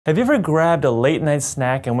Have you ever grabbed a late night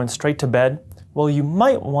snack and went straight to bed? Well, you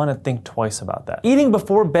might want to think twice about that. Eating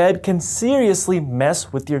before bed can seriously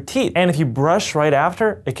mess with your teeth. And if you brush right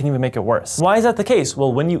after, it can even make it worse. Why is that the case?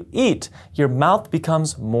 Well, when you eat, your mouth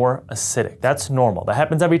becomes more acidic. That's normal. That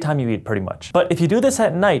happens every time you eat pretty much. But if you do this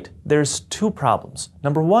at night, there's two problems.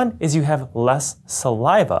 Number one is you have less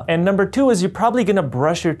saliva. And number two is you're probably gonna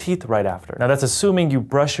brush your teeth right after. Now that's assuming you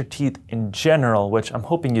brush your teeth in general, which I'm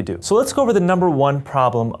hoping you do. So let's go over the number one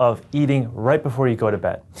problem of eating right before you go to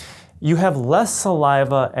bed. You have less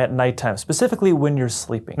saliva at nighttime, specifically when you're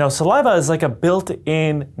sleeping. Now, saliva is like a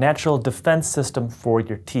built-in natural defense system for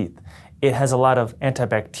your teeth. It has a lot of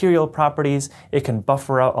antibacterial properties. It can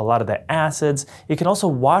buffer out a lot of the acids. It can also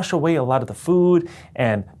wash away a lot of the food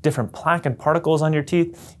and different plaque and particles on your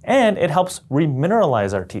teeth. And it helps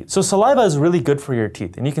remineralize our teeth. So saliva is really good for your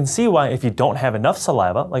teeth. And you can see why if you don't have enough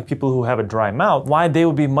saliva, like people who have a dry mouth, why they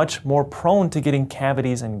would be much more prone to getting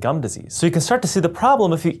cavities and gum disease. So you can start to see the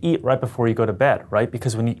problem if you eat right before you go to bed, right?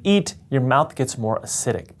 Because when you eat, your mouth gets more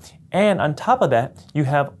acidic. And on top of that, you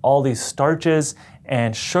have all these starches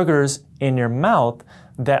and sugars in your mouth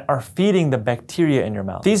that are feeding the bacteria in your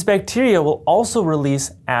mouth. These bacteria will also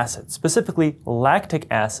release acid, specifically lactic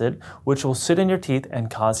acid, which will sit in your teeth and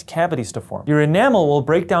cause cavities to form. Your enamel will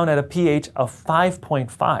break down at a pH of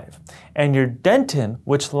 5.5, and your dentin,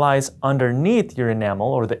 which lies underneath your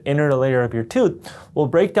enamel, or the inner layer of your tooth, will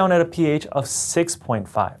break down at a pH of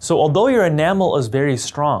 6.5. So although your enamel is very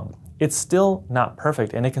strong, it's still not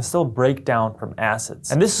perfect and it can still break down from acids.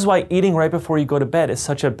 And this is why eating right before you go to bed is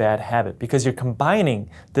such a bad habit, because you're combining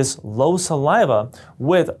this low saliva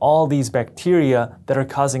with all these bacteria that are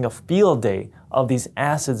causing a field day of these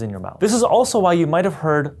acids in your mouth. This is also why you might have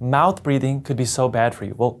heard mouth breathing could be so bad for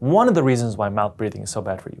you. Well, one of the reasons why mouth breathing is so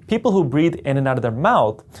bad for you. People who breathe in and out of their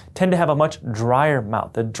mouth tend to have a much drier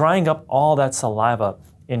mouth. They're drying up all that saliva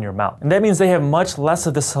in your mouth. And that means they have much less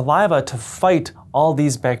of the saliva to fight all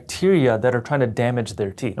these bacteria that are trying to damage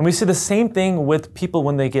their teeth. And we see the same thing with people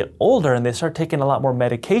when they get older and they start taking a lot more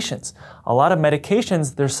medications. A lot of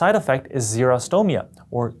medications, their side effect is xerostomia,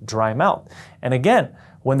 or dry mouth. And again,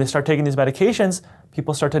 when they start taking these medications,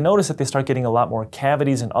 people start to notice that they start getting a lot more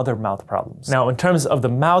cavities and other mouth problems. Now, in terms of the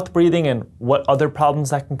mouth breathing and what other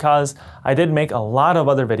problems that can cause, I did make a lot of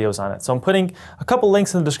other videos on it. So I'm putting a couple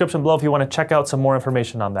links in the description below if you want to check out some more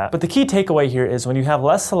information on that. But the key takeaway here is when you have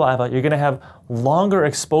less saliva, you're going to have longer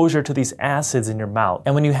exposure to these acids in your mouth.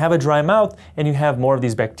 And when you have a dry mouth and you have more of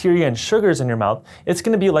these bacteria and sugars in your mouth, it's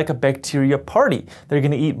going to be like a bacteria party. They're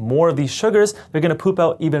going to eat more of these sugars. They're going to poop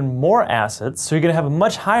out even more acids. So you're going to have a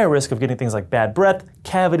much higher risk of getting things like bad breath,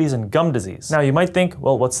 cavities, and gum disease. Now you might think,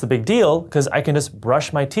 well, what's the big deal? Because I can just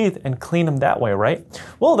brush my teeth and clean them that way, right?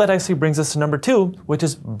 Well, that actually brings us to number two, which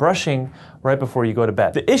is brushing right before you go to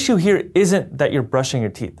bed. The issue here isn't that you're brushing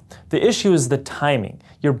your teeth. The issue is the timing.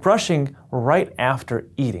 You're brushing right after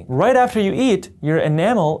eating. Right after you eat, your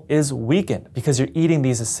enamel is weakened because you're eating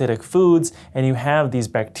these acidic foods and you have these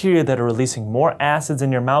bacteria that are releasing more acids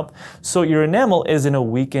in your mouth, so your enamel is in a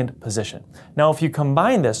weakened position. Now, if you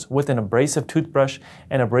combine this with an abrasive toothbrush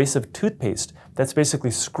and abrasive toothpaste that's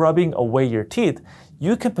basically scrubbing away your teeth,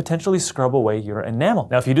 you can potentially scrub away your enamel.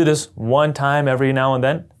 Now, if you do this one time every now and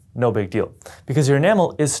then, no big deal, because your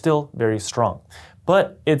enamel is still very strong.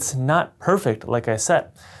 But it's not perfect, like I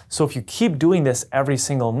said. So if you keep doing this every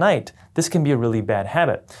single night, this can be a really bad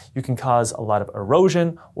habit. You can cause a lot of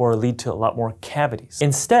erosion or lead to a lot more cavities.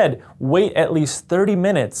 Instead, wait at least 30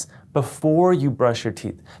 minutes before you brush your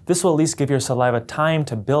teeth. This will at least give your saliva time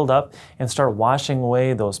to build up and start washing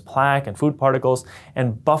away those plaque and food particles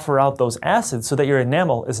and buffer out those acids so that your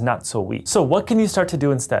enamel is not so weak. So what can you start to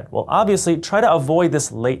do instead? Well, obviously try to avoid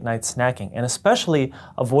this late night snacking, and especially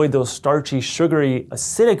avoid those starchy, sugary,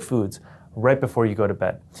 acidic foods right before you go to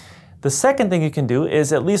bed. The second thing you can do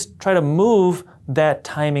is at least try to move that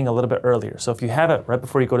timing a little bit earlier. So if you have it right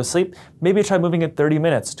before you go to sleep, maybe try moving it 30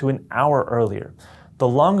 minutes to an hour earlier. The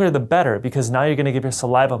longer the better, because now you're going to give your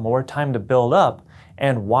saliva more time to build up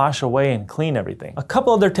and wash away and clean everything. A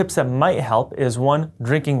couple other tips that might help is one,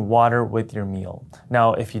 drinking water with your meal.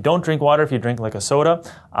 Now, if you don't drink water, if you drink like a soda,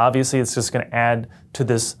 obviously it's just going to add to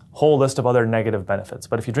this whole list of other negative benefits.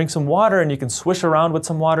 But if you drink some water and you can swish around with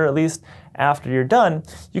some water at least after you're done,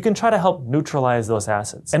 you can try to help neutralize those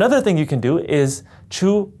acids. Another thing you can do is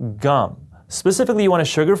chew gum. Specifically, you want a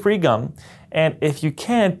sugar-free gum, And if you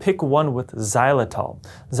can, pick one with xylitol.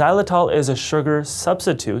 Xylitol is a sugar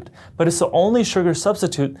substitute, but it's the only sugar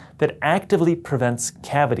substitute that actively prevents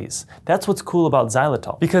cavities. That's what's cool about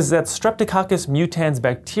xylitol, because that Streptococcus mutans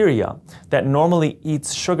bacteria that normally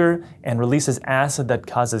eats sugar and releases acid that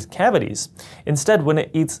causes cavities, instead when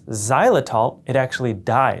it eats xylitol, it actually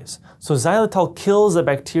dies. So xylitol kills the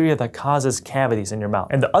bacteria that causes cavities in your mouth.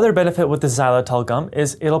 And the other benefit with the xylitol gum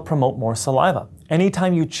is it'll promote more saliva.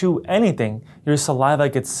 Anytime you chew anything, your saliva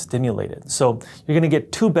gets stimulated. So you're gonna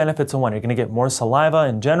get two benefits in one. You're gonna get more saliva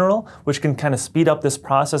in general, which can kind of speed up this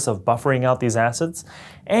process of buffering out these acids.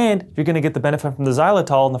 And you're gonna get the benefit from the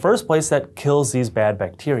xylitol in the first place that kills these bad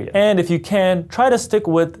bacteria. And if you can, try to stick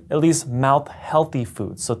with at least mouth-healthy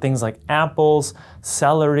foods. So things like apples,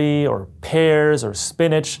 celery, or pears, or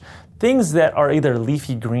spinach, things that are either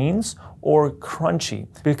leafy greens or crunchy,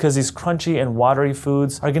 because these crunchy and watery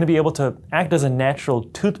foods are going to be able to act as a natural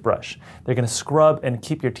toothbrush. They're going to scrub and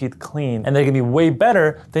keep your teeth clean, and they're going to be way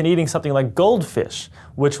better than eating something like goldfish,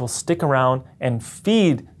 which will stick around and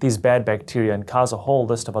feed these bad bacteria and cause a whole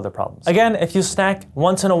list of other problems. Again, if you snack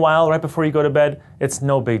once in a while right before you go to bed, it's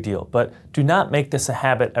no big deal, but do not make this a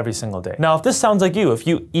habit every single day. Now, if this sounds like you, if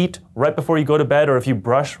you eat right before you go to bed or if you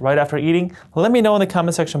brush right after eating, let me know in the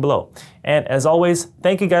comment section below. And as always,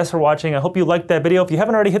 thank you guys for watching. I hope you liked that video. If you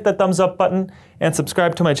haven't already, hit that thumbs up button and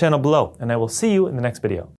subscribe to my channel below, and I will see you in the next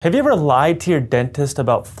video. Have you ever lied to your dentist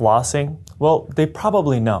about flossing? Well, they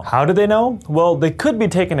probably know. How do they know? Well, they could be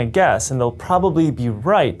taking a guess, and they'll probably be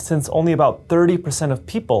right, since only about 30% of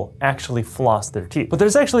people actually floss their teeth. But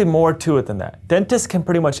there's actually more to it than that. Dentists can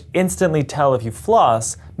pretty much instantly tell if you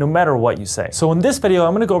floss, no matter what you say. So in this video,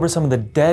 I'm gonna go over some of the dead